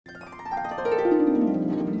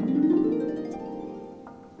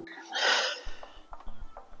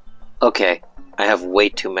Okay, I have way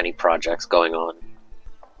too many projects going on.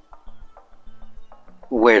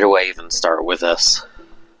 Where do I even start with this?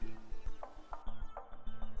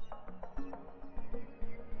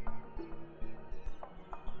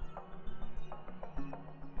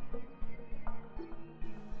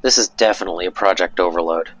 This is definitely a project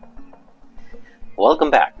overload. Welcome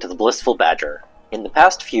back to the Blissful Badger. In the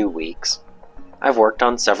past few weeks, I've worked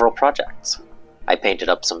on several projects. I painted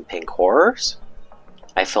up some pink horrors,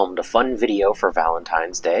 I filmed a fun video for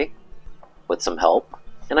Valentine's Day, with some help,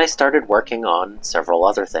 and I started working on several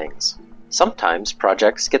other things. Sometimes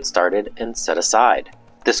projects get started and set aside.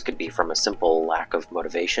 This could be from a simple lack of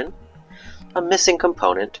motivation, a missing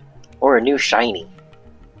component, or a new shiny.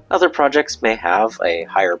 Other projects may have a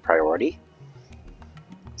higher priority.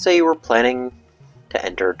 Say you were planning to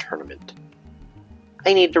enter a tournament.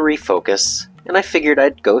 I need to refocus, and I figured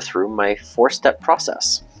I'd go through my 4-step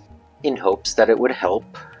process, in hopes that it would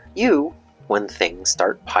help you when things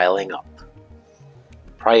start piling up.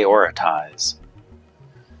 Prioritize.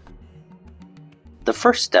 The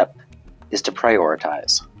first step is to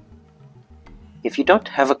prioritize. If you don't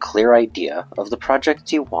have a clear idea of the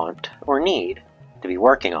projects you want or need to be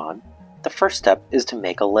working on, the first step is to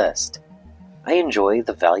make a list. I enjoy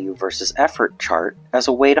the value versus effort chart as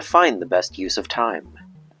a way to find the best use of time,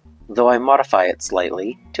 though I modify it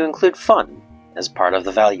slightly to include fun as part of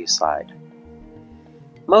the value side.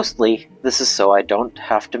 Mostly, this is so I don't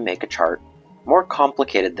have to make a chart more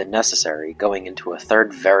complicated than necessary, going into a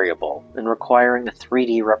third variable and requiring a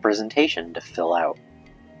 3D representation to fill out.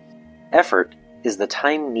 Effort is the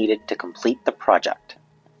time needed to complete the project.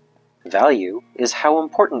 Value is how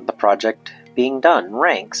important the project being done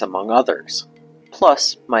ranks among others,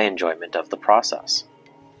 plus my enjoyment of the process.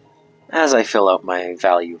 As I fill out my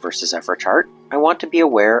value versus effort chart, I want to be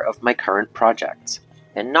aware of my current projects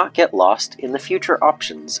and not get lost in the future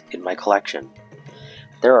options in my collection.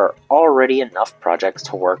 There are already enough projects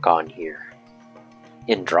to work on here.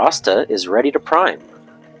 Andrasta is ready to prime,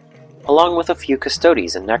 along with a few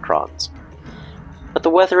Custodes and Necrons. But the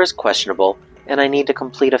weather is questionable, and I need to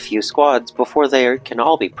complete a few squads before they can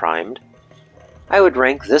all be primed. I would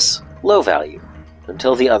rank this low value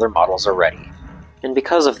until the other models are ready, and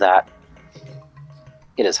because of that,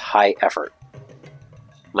 it is high effort.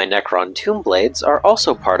 My Necron Tomb Blades are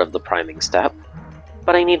also part of the priming step,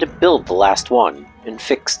 but I need to build the last one and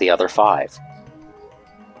fix the other 5.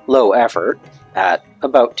 Low effort, at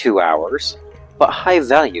about 2 hours, but high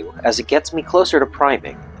value as it gets me closer to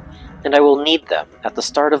priming, and I will need them at the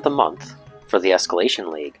start of the month for the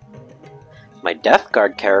Escalation League. My Death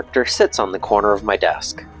Guard character sits on the corner of my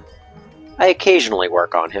desk. I occasionally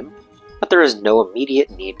work on him, but there is no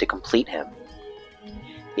immediate need to complete him.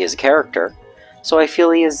 He is a character, so I feel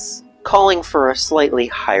he is calling for a slightly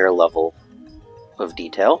higher level of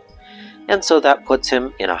detail, and so that puts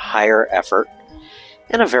him in a higher effort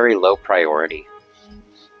and a very low priority.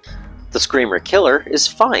 The Screamer Killer is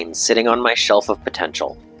fine sitting on my shelf of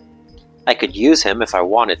potential. I could use him if I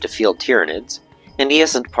wanted to field Tyranids, and he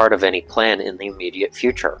isn't part of any plan in the immediate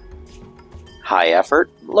future. High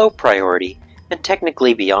effort, low priority, and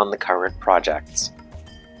technically beyond the current projects.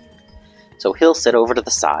 So he'll sit over to the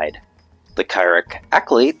side. The Kyric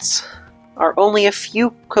Acolytes are only a few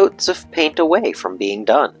coats of paint away from being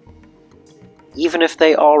done, even if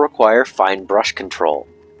they all require fine brush control.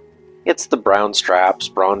 It's the brown straps,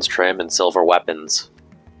 bronze trim, and silver weapons.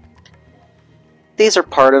 These are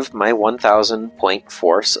part of my 1,000 point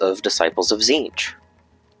force of Disciples of Tzeentch.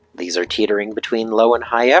 These are teetering between low and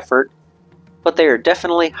high effort, but they are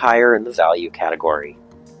definitely higher in the value category.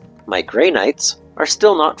 My Grey Knights are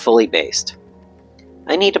still not fully based.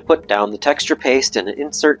 I need to put down the texture paste and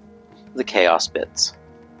insert the chaos bits.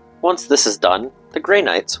 Once this is done, the Grey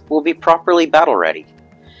Knights will be properly battle ready.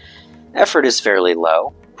 Effort is fairly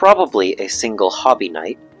low, probably a single hobby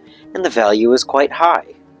knight, and the value is quite high,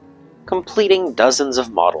 completing dozens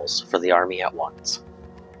of models for the army at once.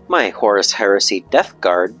 My Horus Heresy Death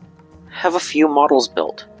Guard have a few models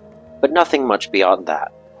built, but nothing much beyond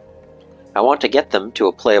that. I want to get them to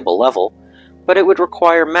a playable level, but it would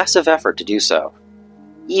require massive effort to do so.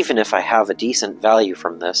 Even if I have a decent value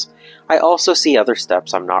from this, I also see other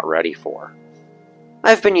steps I'm not ready for.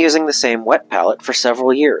 I've been using the same wet palette for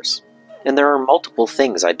several years, and there are multiple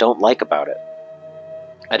things I don't like about it.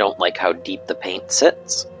 I don't like how deep the paint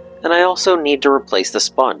sits, and I also need to replace the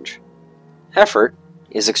sponge. Effort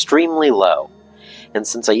is extremely low, and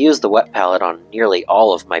since I use the wet palette on nearly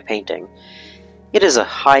all of my painting, it is a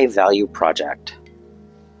high-value project.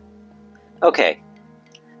 Okay,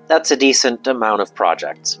 that's a decent amount of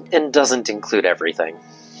projects, and doesn't include everything.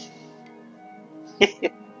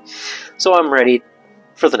 So I'm ready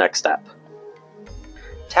for the next step.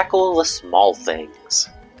 Tackle the small things.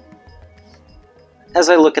 As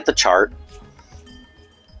I look at the chart,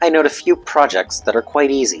 I note a few projects that are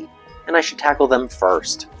quite easy, and I should tackle them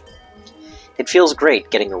first. It feels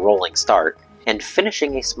great getting a rolling start, and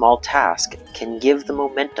finishing a small task can give the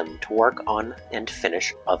momentum to work on and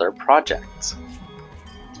finish other projects.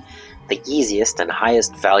 The easiest and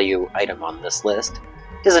highest value item on this list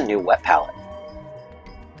is a new wet palette.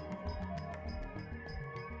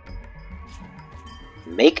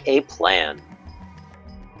 Make a plan.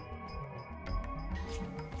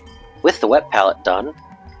 With the wet palette done,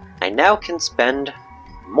 I now can spend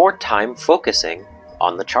more time focusing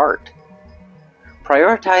on the chart.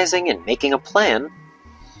 Prioritizing and making a plan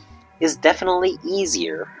is definitely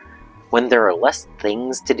easier when there are less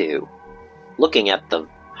things to do. Looking at the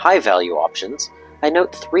high value options, I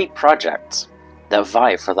note 3 projects that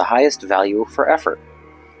vie for the highest value for effort: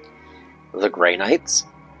 the Grey Knights,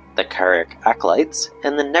 the Carrick Acolytes,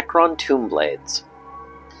 and the Necron Tombblades.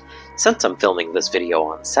 Since I'm filming this video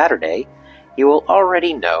on Saturday, you will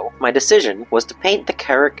already know my decision was to paint the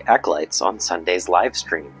Carrick Acolytes on Sunday's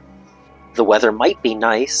livestream. The weather might be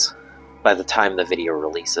nice by the time the video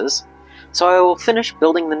releases, so I will finish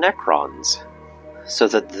building the Necrons so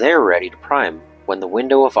that they're ready to prime when the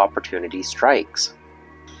window of opportunity strikes.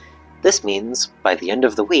 This means by the end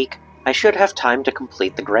of the week, I should have time to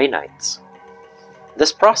complete the Grey Knights.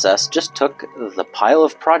 This process just took the pile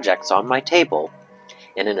of projects on my table,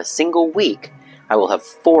 and in a single week, I will have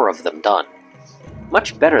 4 of them done.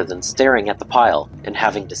 Much better than staring at the pile and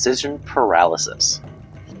having decision paralysis.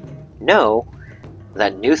 Know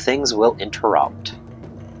that new things will interrupt.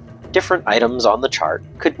 Different items on the chart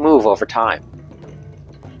could move over time,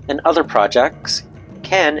 and other projects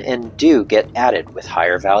can and do get added with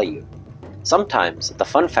higher value. Sometimes the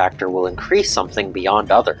fun factor will increase something beyond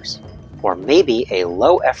others, or maybe a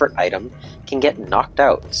low-effort item can get knocked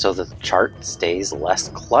out so that the chart stays less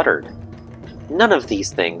cluttered. None of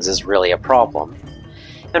these things is really a problem,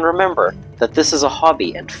 and remember that this is a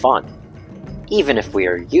hobby and fun, even if we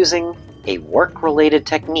are using a work-related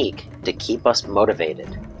technique to keep us motivated.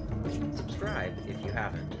 Subscribe if you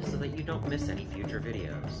haven't, so that you don't miss any future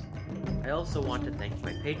videos. I also want to thank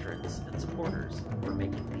my patrons and supporters for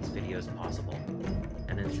making these videos possible.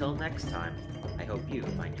 And until next time, I hope you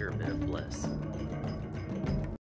find your bit of bliss.